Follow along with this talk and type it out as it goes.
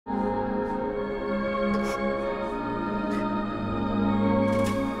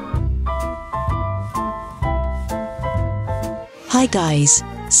Hi guys,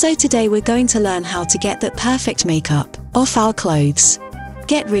 so today we're going to learn how to get that perfect makeup off our clothes.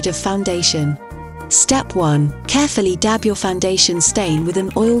 Get rid of foundation. Step 1. Carefully dab your foundation stain with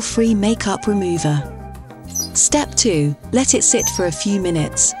an oil-free makeup remover. Step 2. Let it sit for a few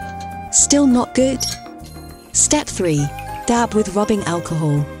minutes. Still not good? Step 3. Dab with rubbing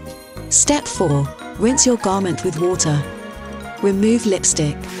alcohol. Step 4. Rinse your garment with water. Remove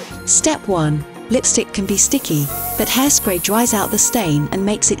lipstick. Step 1. Lipstick can be sticky, but hairspray dries out the stain and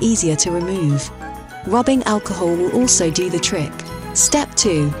makes it easier to remove. Rubbing alcohol will also do the trick. Step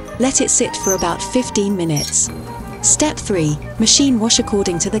 2. Let it sit for about 15 minutes. Step 3. Machine wash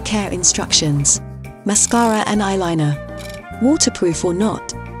according to the care instructions. Mascara and eyeliner. Waterproof or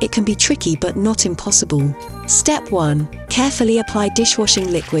not, it can be tricky but not impossible. Step 1. Carefully apply dishwashing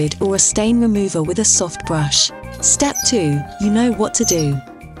liquid or a stain remover with a soft brush. Step 2. You know what to do.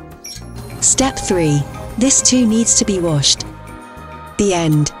 Step 3. This too needs to be washed. The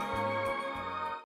end.